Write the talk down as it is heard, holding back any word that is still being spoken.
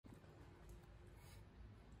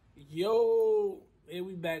Yo, hey,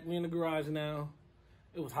 we back. We in the garage now.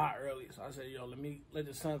 It was hot earlier, so I said, yo, let me let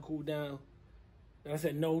the sun cool down. Then I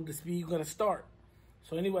said, no, the speed gonna start.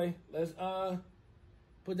 So anyway, let's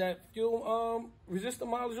put that fuel resistor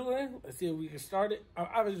module in. Let's see if we can start it.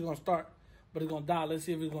 Obviously it's gonna start, but it's gonna die. Let's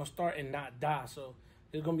see if it's gonna start and not die. So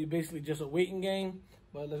it's gonna be basically just a waiting game.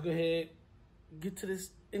 But let's go ahead and get to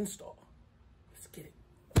this install. Let's get it.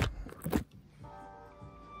 If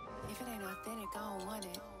it ain't authentic, I don't want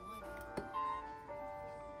it.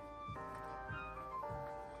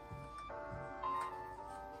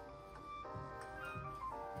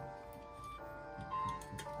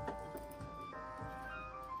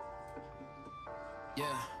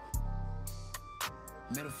 Yeah.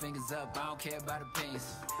 Middle fingers up, I don't care about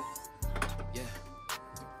opinions. Yeah.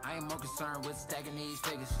 I ain't more concerned with stacking these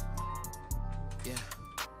figures. Yeah.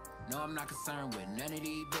 No, I'm not concerned with none of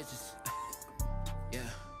these bitches. Yeah.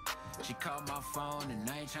 She called my phone and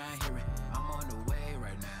I ain't trying to hear it. I'm on the way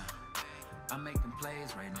right now. I'm making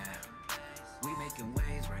plays right now. We making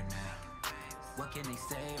waves right now. What can they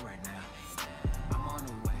say right now? I'm on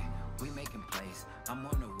the way. We making plays. I'm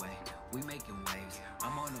on the way. We making waves.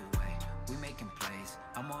 I'm on the way. We making plays.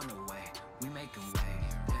 I'm on the way. We making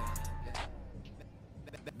waves. Yeah.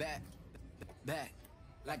 Back.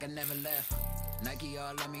 Like I never left. Nike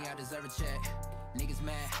all on me, I deserve a check. Niggas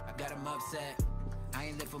mad, I got them upset. I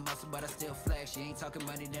ain't live for muscle, but I still flex. You ain't talking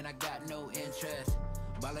money, then I got no interest.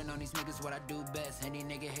 Ballin' on these niggas, what I do best. Any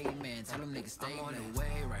nigga hate, man, tell them niggas stay. I'm on the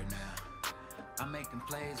way right now. I'm making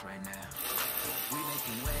plays right now. We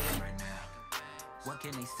making waves right now. What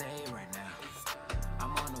can they say right now?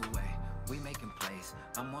 I'm on the way. We making plays.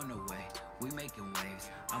 I'm on the way. We making waves.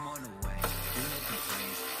 I'm on the way. We making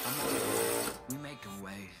plays. I'm on the way. We making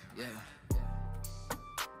waves.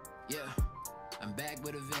 Yeah. I'm back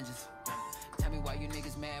with a vengeance. Tell me why you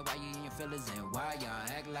niggas mad, why you in your feelings, and why y'all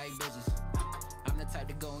act like bitches. I'm the type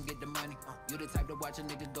to go and get the money. You the type to watch a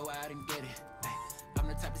nigga go out and get it. I'm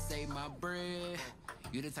the type to save my bread.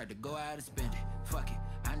 You the type to go out and spend it. Fuck it.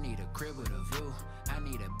 I need a crib with a view. I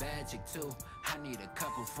need a bad chick too. I need a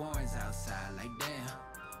couple foreigns outside. Like damn,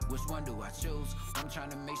 which one do I choose? I'm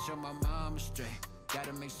trying to make sure my mom is straight.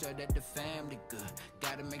 Gotta make sure that the family good.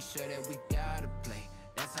 Gotta make sure that we gotta play.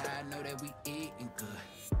 That's how I know that we eating good.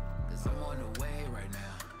 Cause I'm on the way right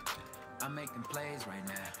now. I'm making plays right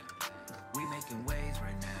now. We making waves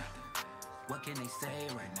right now. What can they say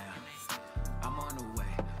right now? I'm on the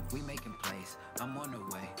way. We making plays. I'm on the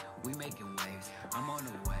way. We making waves. I'm on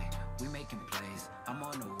the way. We making plays. I'm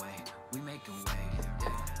on the way. We making waves.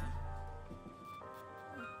 Yeah.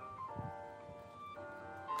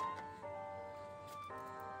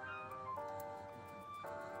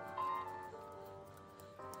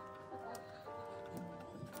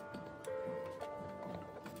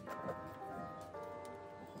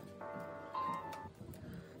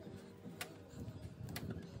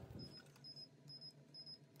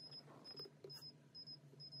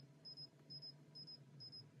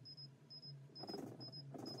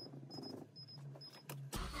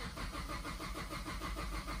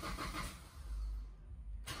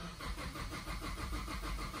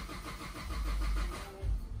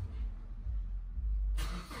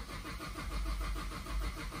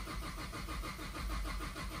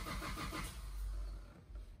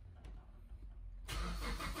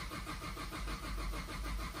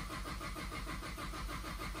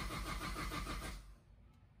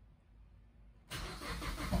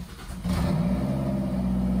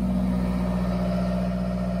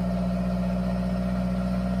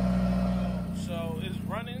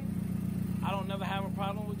 I don't never have a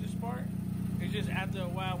problem with this part. It's just after a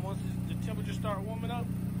while, once the temperature start warming up,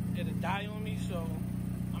 it'll die on me. So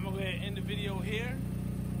I'm gonna go ahead and end the video here.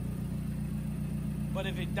 But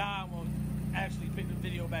if it dies, I'm gonna actually pick the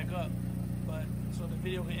video back up. But so the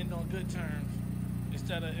video can end on good terms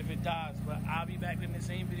instead of if it dies. But I'll be back in the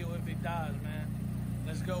same video if it dies, man.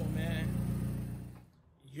 Let's go, man.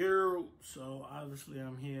 So obviously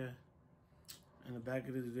I'm here in the back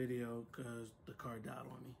of this video because the car died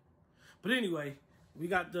on me. But anyway, we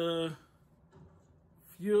got the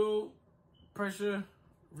fuel pressure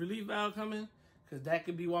relief valve coming because that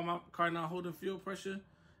could be why my car not holding fuel pressure.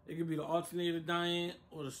 It could be the alternator dying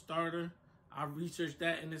or the starter. I researched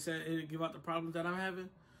that and it said it'll give out the problems that I'm having.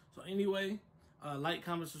 So anyway, like,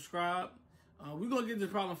 comment, subscribe. We're going to get this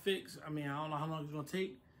problem fixed. I mean, I don't know how long it's going to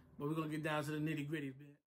take, but we're going to get down to the nitty gritty,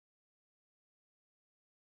 man.